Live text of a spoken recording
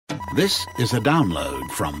This is a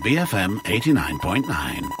download from BFM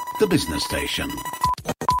 89.9, the business station.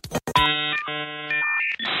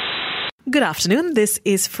 Good afternoon. This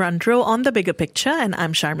is Front Row on the Bigger Picture, and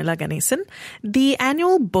I'm Sharmila Ganesan. The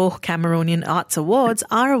annual BOH Cameronian Arts Awards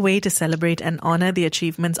are a way to celebrate and honor the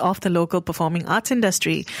achievements of the local performing arts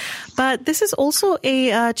industry. But this is also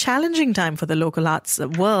a challenging time for the local arts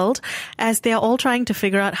world, as they are all trying to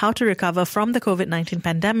figure out how to recover from the COVID-19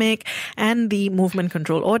 pandemic and the movement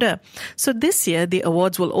control order. So this year, the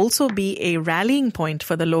awards will also be a rallying point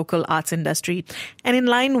for the local arts industry. And in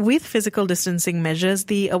line with physical distancing measures,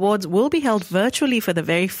 the awards will be held virtually for the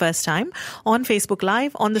very first time on Facebook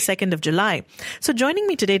Live on the 2nd of July. So joining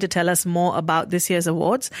me today to tell us more about this year's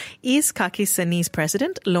awards is Kaki Seni's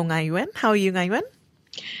president, Loh Ngai Yuen. How are you, Ngai Yuen?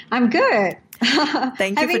 I'm good.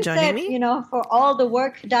 Thank you for joining me. For all the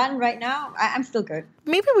work done right now, I'm still good.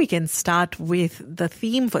 Maybe we can start with the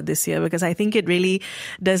theme for this year, because I think it really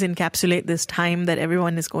does encapsulate this time that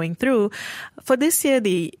everyone is going through. For this year,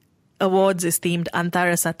 the awards is themed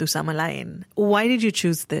Antara Satu Sama Lain. Why did you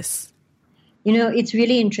choose this? It's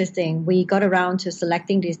really interesting. We got around to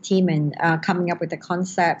selecting this theme and coming up with the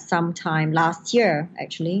concept sometime last year,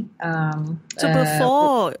 actually. So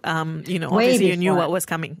before, obviously you knew what was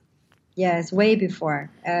coming. Yes, way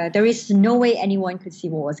before. There is no way anyone could see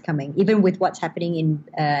what was coming, even with what's happening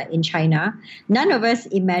in China. None of us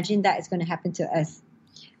imagined that it's going to happen to us.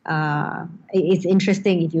 It's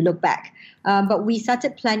interesting if you look back. But we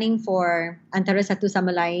started planning for Antara Satu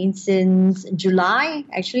Sama Lain since July,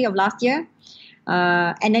 actually, of last year.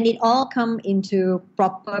 And then it all come into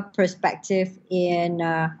proper perspective in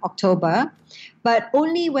October. But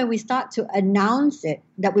only when we start to announce it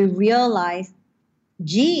that we realize,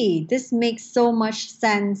 gee, this makes so much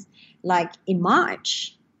sense like in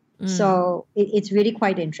March. So it's really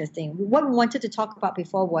quite interesting. What we wanted to talk about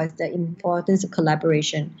before was the importance of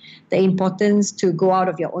collaboration, the importance to go out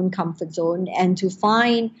of your own comfort zone and to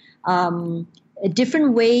find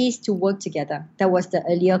different ways to work together. That was the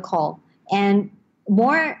earlier call. And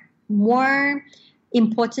more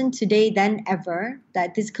important today than ever,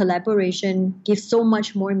 that this collaboration gives so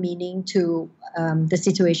much more meaning to the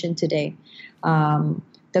situation today.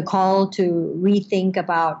 The call to rethink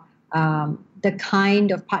about the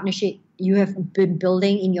kind of partnership you have been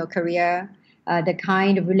building in your career, the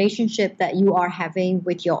kind of relationship that you are having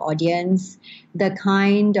with your audience, the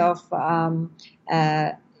kind of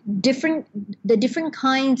different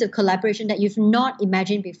kinds of collaboration that you've not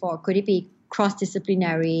imagined before. Could it be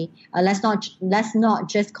cross-disciplinary? Let's not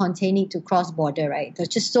just contain it to cross-border, right? There's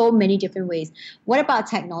just so many different ways. What about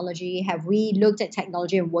technology? Have we looked at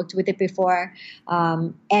technology and worked with it before?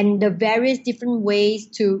 And the various different ways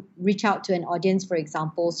to reach out to an audience, for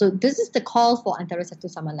example. So this is the call for Antara Satu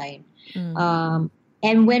Sama Lain.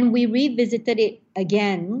 And when we revisited it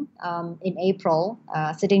again in April,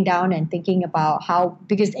 sitting down and thinking about how,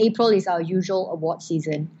 because April is our usual award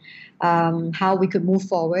season, how we could move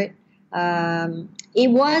forward. It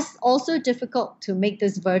was also difficult to make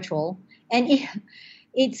this virtual, and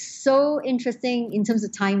it's so interesting in terms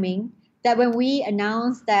of timing that when we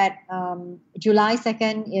announced that July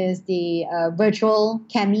 2nd is the virtual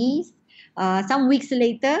Camis, some weeks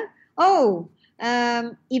later,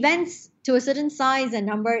 events to a certain size and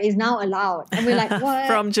number is now allowed, and we're like, what?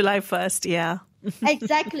 From July 1st, yeah.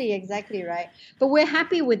 Exactly, right. But we're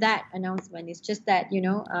happy with that announcement. It's just that we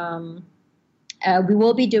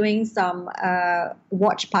will be doing some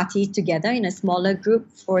watch parties together in a smaller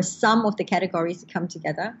group for some of the categories to come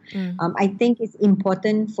together. I think it's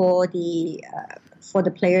important for the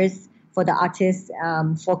players, for the artists,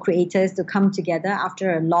 for creators to come together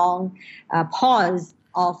after a long pause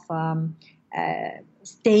of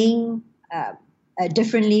staying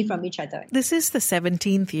differently from each other. This is the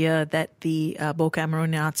 17th year that the BOH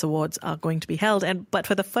Cameronian Arts Awards are going to be held. But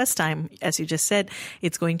for the first time, as you just said,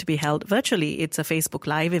 it's going to be held virtually. It's a Facebook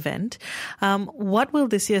Live event. What will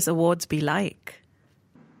this year's awards be like?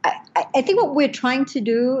 I think what we're trying to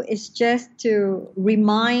do is just to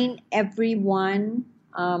remind everyone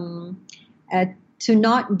to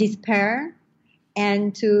not despair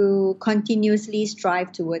and to continuously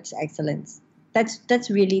strive towards excellence. That's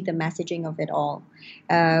really the messaging of it all.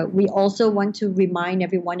 We also want to remind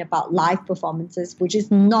everyone about live performances, which is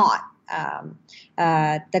not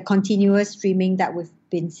the continuous streaming that we've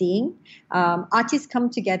been seeing. Artists come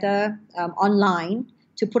together online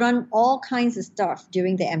to put on all kinds of stuff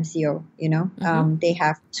during the MCO. They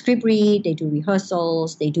have script read, they do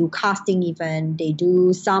rehearsals, they do casting even, they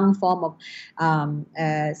do some form of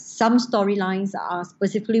some storylines are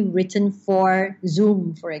specifically written for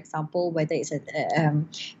Zoom, for example, whether it's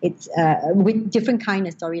with different kind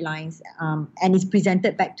of storylines, and it's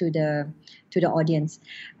presented back to the audience.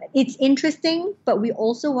 It's interesting, but we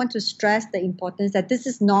also want to stress the importance that this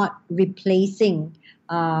is not replacing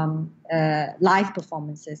live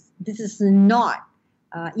performances. This is not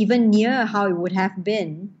even near how it would have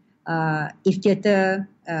been if theatre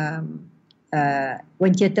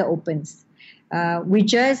when theatre opens. We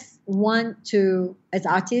just want to, as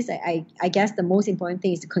artists, I guess the most important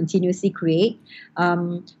thing is to continuously create.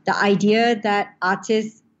 The idea that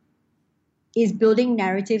artists is building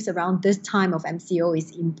narratives around this time of MCO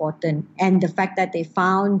is important. And the fact that they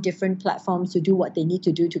found different platforms to do what they need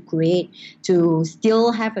to do to create, to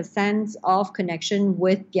still have a sense of connection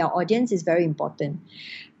with their audience is very important.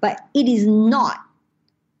 But it is not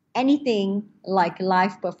anything like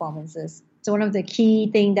live performances. So one of the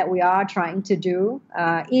key things that we are trying to do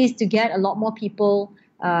is to get a lot more people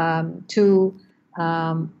to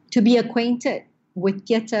be acquainted with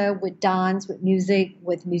theatre, with dance, with music,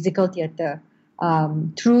 with musical theatre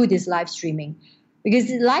through this live streaming.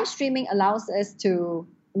 Because live streaming allows us to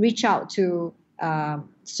reach out to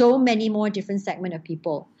so many more different segments of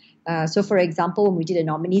people. So, for example, when we did a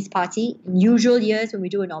nominees party, in usual years when we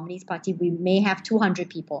do a nominees party, we may have 200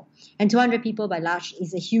 people. And 200 people by large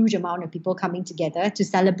is a huge amount of people coming together to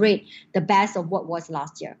celebrate the best of what was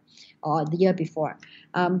last year or the year before.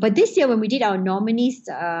 But this year when we did our nominees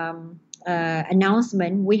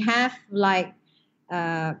announcement, we have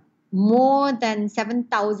more than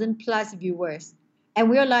 7,000 plus viewers. And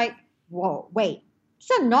we're like, whoa, wait,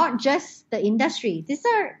 these are not just the industry. These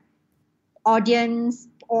are audience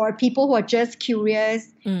or people who are just curious.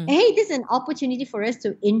 Hey, this is an opportunity for us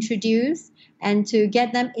to introduce and to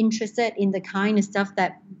get them interested in the kind of stuff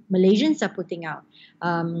that Malaysians are putting out.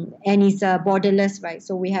 And it's borderless, right?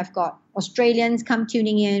 So we have got Australians come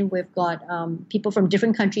tuning in. We've got people from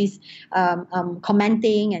different countries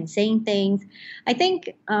commenting and saying things. I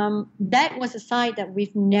think that was a side that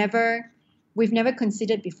we've never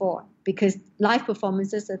considered before, because live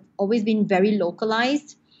performances have always been very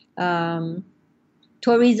localized.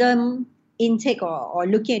 Tourism intake or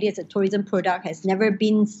looking at it as a tourism product has never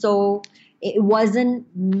been so. It wasn't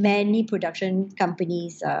many production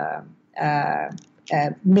companies'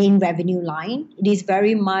 main revenue line. It is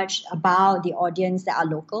very much about the audience that are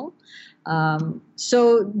local.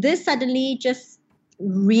 So this suddenly just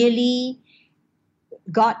really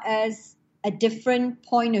got us a different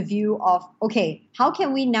point of view of, okay, how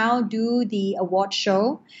can we now do the award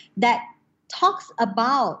show that talks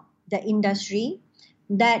about the industry,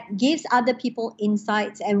 that gives other people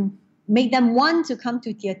insights and make them want to come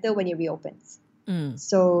to theatre when it reopens.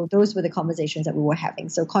 So those were the conversations that we were having.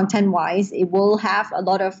 So content-wise, it will have a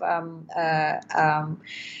lot of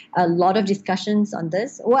discussions on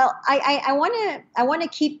this. Well, I want to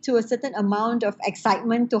keep to a certain amount of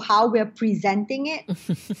excitement to how we're presenting it,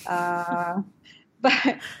 but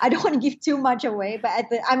I don't want to give too much away. But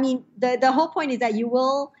the whole point is that you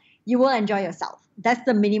will enjoy yourself. That's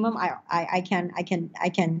the minimum I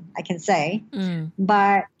can say.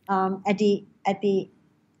 But at the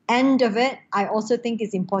end of it, I also think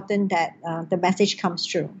it's important that the message comes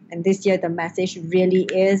through. And this year, the message really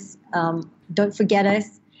is: don't forget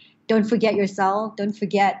us, don't forget yourself, don't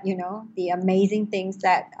forget the amazing things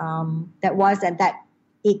that was and that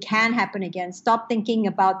it can happen again. Stop thinking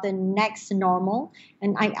about the next normal.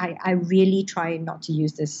 And I really try not to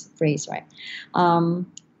use this phrase, right?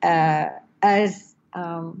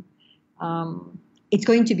 It's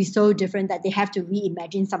going to be so different that they have to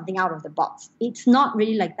reimagine something out of the box. It's not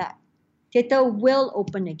really like that. Theatre will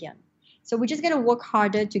open again. So we're just going to work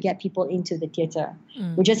harder to get people into the theatre.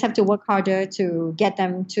 We just have to work harder to get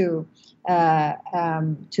them to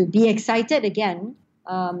be excited again,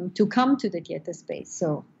 to come to the theatre space.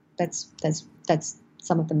 So that's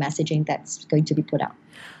some of the messaging that's going to be put out.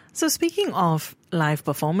 So speaking of live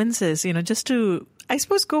performances, just to, I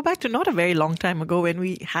suppose, go back to not a very long time ago when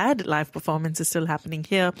we had live performances still happening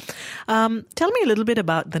here. Tell me a little bit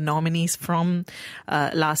about the nominees from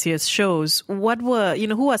last year's shows. What were,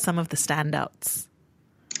 who are some of the standouts?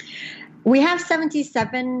 We have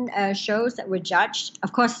 77 shows that were judged.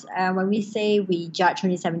 Of course, when we say we judge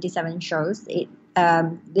only 77 shows,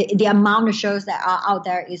 the amount of shows that are out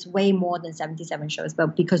there is way more than 77 shows,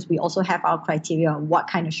 but because we also have our criteria on what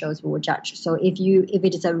kind of shows we will judge. So if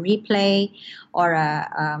it is a replay or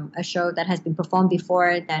a show that has been performed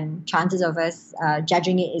before, then chances of us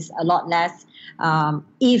judging it is a lot less.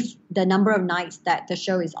 If the number of nights that the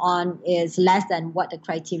show is on is less than what the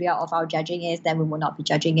criteria of our judging is, then we will not be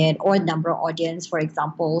judging it, or number of audience, for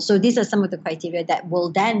example. So these are some of the criteria that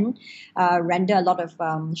will then render a lot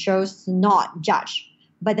of shows not judged.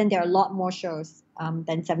 But then there are a lot more shows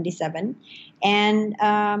than 77.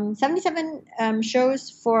 And 77 shows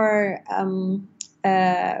for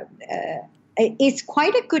it's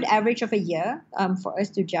quite a good average of a year for us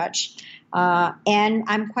to judge. And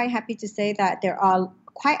I'm quite happy to say that there are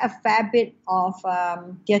quite a fair bit of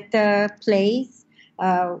theatre plays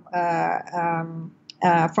from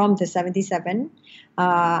the 77.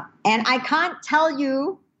 And I can't tell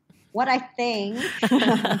you what I think,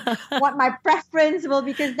 what my preference will,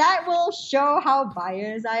 because that will show how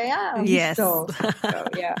biased I am. Yes. So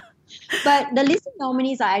yeah. But the list of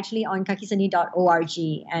nominees are actually on kakiseni.org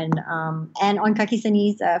and on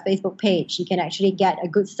Kakiseni's Facebook page. You can actually get a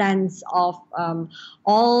good sense of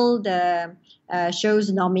all the shows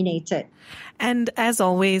nominated. And as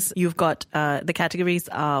always, you've got the categories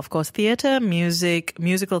are, of course, theatre, music,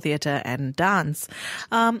 musical theatre, and dance.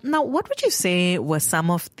 Now, what would you say were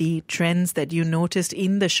some of the trends that you noticed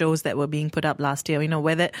in the shows that were being put up last year? You know,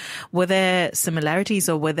 were there similarities,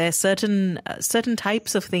 or were there certain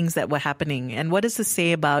types of things that were happening? And what does this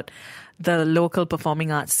say about the local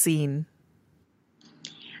performing arts scene?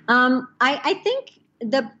 I think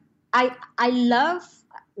I love.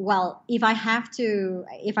 Well, if I have to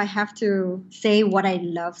say what I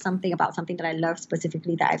love, something that I love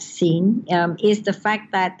specifically that I've seen, is the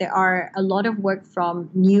fact that there are a lot of work from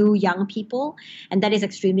new young people, and that is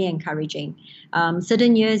extremely encouraging.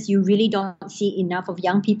 Certain years you really don't see enough of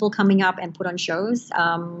young people coming up and put on shows,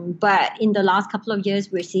 but in the last couple of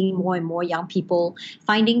years we're seeing more and more young people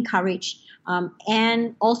finding courage.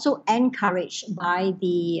 And also encouraged by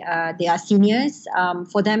their seniors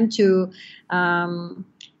for them to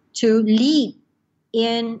lead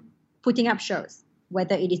in putting up shows,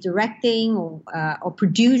 whether it is directing or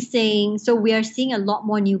producing. So we are seeing a lot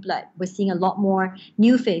more new blood. We're seeing a lot more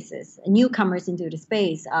new faces, newcomers into the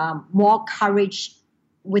space, more courage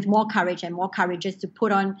and more courageous to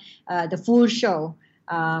put on the full show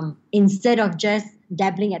instead of just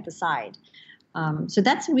dabbling at the side. So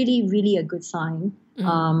that's really, really a good sign.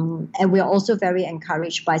 And we're also very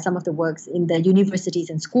encouraged by some of the works in the universities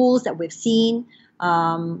and schools that we've seen,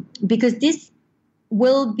 because this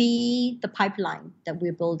will be the pipeline that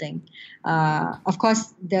we're building. Of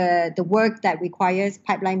course, the work that requires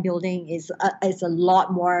pipeline building is a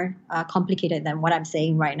lot more complicated than what I'm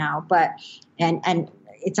saying right now. But and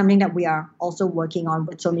it's something that we are also working on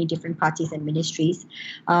with so many different parties and ministries.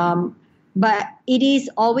 But it is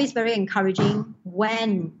always very encouraging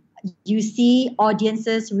when you see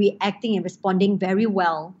audiences reacting and responding very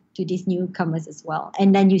well to these newcomers as well.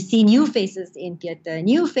 And then you see new faces in theatre,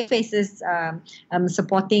 new faces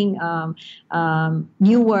supporting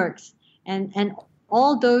new works. And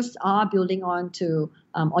all those are building on to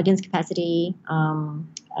audience capacity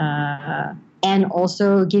and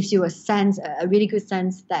also gives you a really good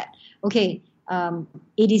sense that, okay,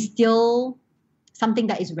 it is still something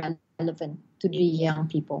that is relevant to the young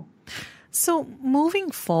people. So moving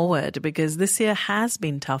forward, because this year has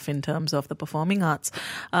been tough in terms of the performing arts,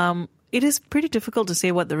 it is pretty difficult to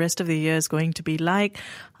say what the rest of the year is going to be like.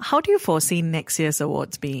 How do you foresee next year's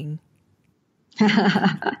awards being?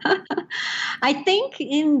 I think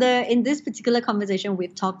in this particular conversation,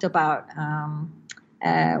 we've talked about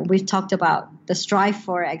the strive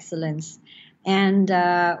for excellence. And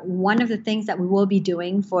one of the things that we will be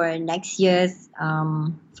doing for next year's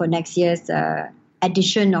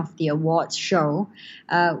edition of the awards show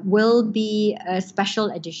will be a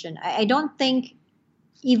special edition. I don't think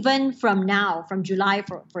even from now, from July,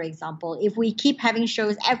 for example, if we keep having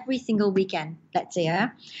shows every single weekend, let's say,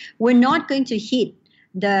 we're not going to hit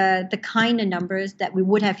the kind of numbers that we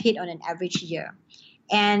would have hit on an average year.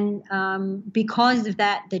 And because of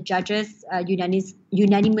that, the judges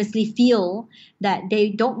unanimously feel that they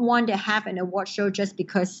don't want to have an award show just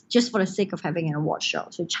for the sake of having an award show.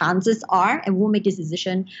 So chances are, and we'll make this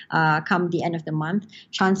decision come the end of the month,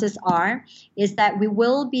 chances are is that we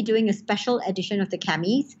will be doing a special edition of the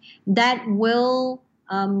Camis that will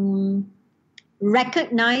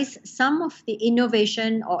recognize some of the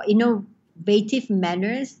innovation or innovative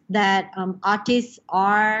manners that artists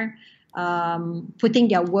are putting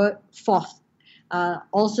their work forth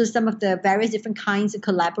also some of the various different kinds of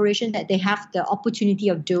collaboration that they have the opportunity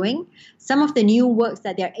of doing, some of the new works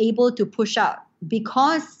that they're able to push out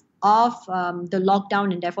because of the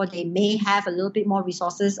lockdown, and therefore they may have a little bit more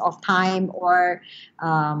resources of time or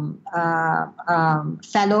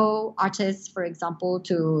fellow artists, for example,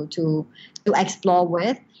 to explore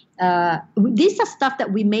with. These are stuff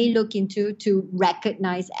that we may look into to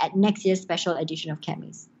recognize at next year's special edition of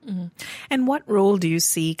Camis. Mm-hmm. And what role do you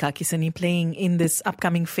see Kaki Seni playing in this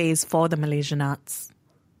upcoming phase for the Malaysian arts?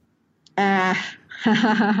 When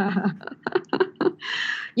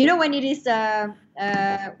it is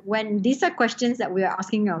when these are questions that we are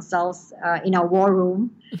asking ourselves in our war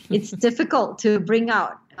room, it's difficult to bring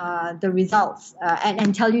out the results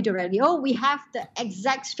and tell you directly, we have the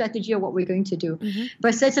exact strategy of what we're going to do. Mm-hmm.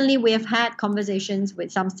 But certainly we have had conversations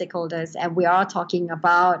with some stakeholders, and we are talking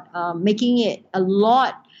about making it a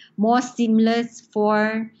lot more seamless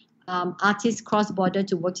for artists cross-border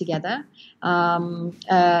to work together.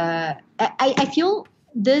 I feel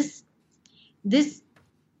this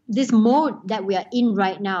mode that we are in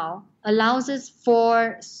right now allows us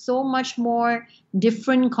for so much more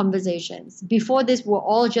different conversations. Before this, we're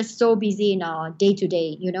all just so busy in our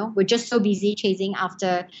day-to-day, we're just so busy chasing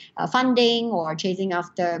after funding or chasing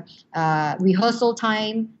after rehearsal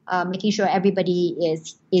time, making sure everybody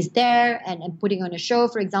is there and putting on a show,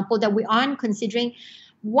 for example, that we aren't considering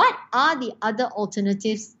what are the other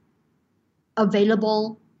alternatives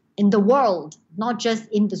available in the world, not just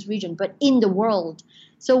in this region, but in the world.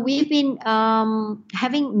 So we've been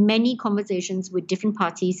having many conversations with different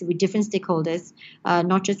parties, with different stakeholders,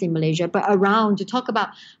 not just in Malaysia, but around, to talk about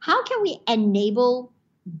how can we enable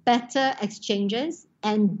better exchanges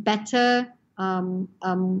and better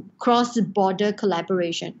cross-border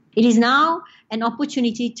collaboration. It is now an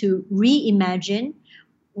opportunity to reimagine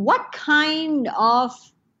what kind of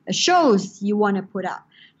shows you want to put up.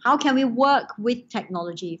 How can we work with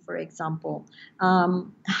technology, for example?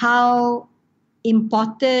 How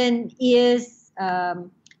important is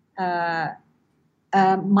my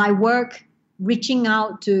work reaching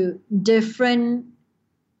out to different,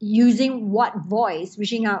 using what voice,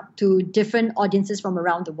 reaching out to different audiences from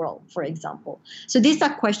around the world, for example? So these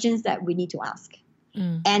are questions that we need to ask.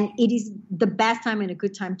 Mm. And it is the best time and a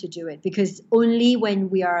good time to do it, because only when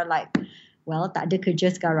we are like, tak ada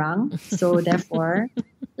kerja sekarang, so therefore,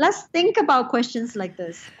 let's think about questions like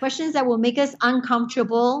this. Questions that will make us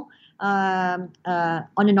uncomfortable on a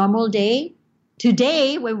normal day.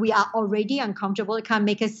 Today, when we are already uncomfortable, it can't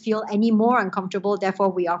make us feel any more uncomfortable. Therefore,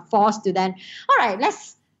 we are forced to then, all right,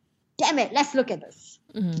 let's look at this.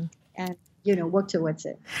 Mm-hmm. And, work towards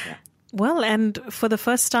it. Yeah. Well, and for the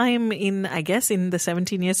first time in the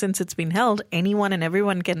 17 years since it's been held, anyone and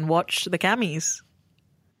everyone can watch the Camis.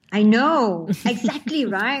 I know, exactly,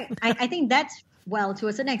 right? I think that's, to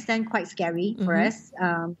a certain extent, quite scary for us,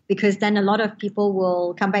 because then a lot of people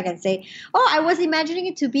will come back and say, I was imagining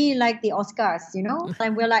it to be like the Oscars,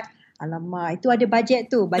 And we're like, alamak, itu ada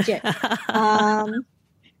budget.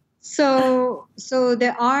 So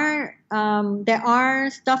there are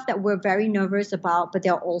stuff that we're very nervous about, but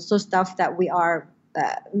there are also stuff that we are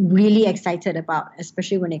really excited about,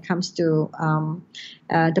 especially when it comes to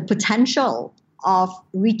the potential of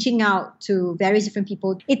reaching out to various different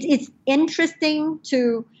people. It's interesting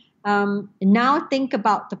to now think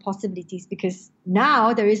about the possibilities, because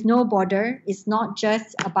now there is no border. It's not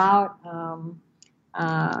just about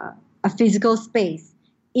a physical space.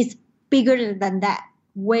 It's bigger than that,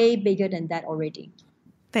 way bigger than that already.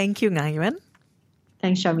 Thank you, Ngayuan.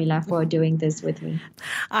 Thanks, Sharmila, for doing this with me.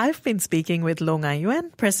 I've been speaking with Loh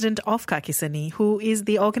Ngayuan, president of Kaki Seni, who is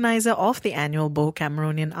the organizer of the annual BOH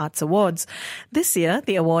Cameronian Arts Awards. This year,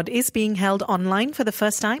 the award is being held online for the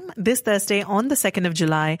first time this Thursday on the 2nd of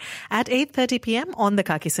July at 8:30 p.m. on the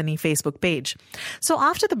Kaki Seni Facebook page. So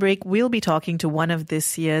after the break, we'll be talking to one of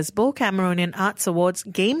this year's BOH Cameronian Arts Awards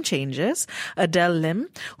game changers, Adele Lim,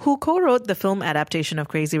 who co-wrote the film adaptation of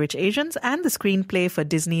Crazy Rich Asians and the screenplay for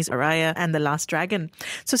Disney's Araya and the Last Dragon.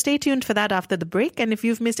 So stay tuned for that after the break. And if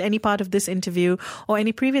you've missed any part of this interview or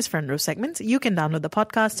any previous Front Row segments, you can download the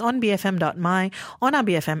podcasts on bfm.my, on our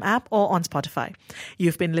BFM app, or on Spotify.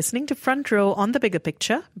 You've been listening to Front Row on The Bigger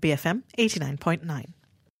Picture, BFM 89.9.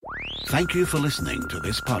 Thank you for listening to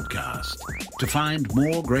this podcast. To find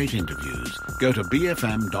more great interviews, go to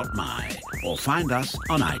bfm.my or find us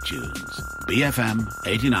on iTunes. BFM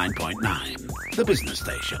 89.9, the business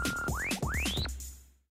station.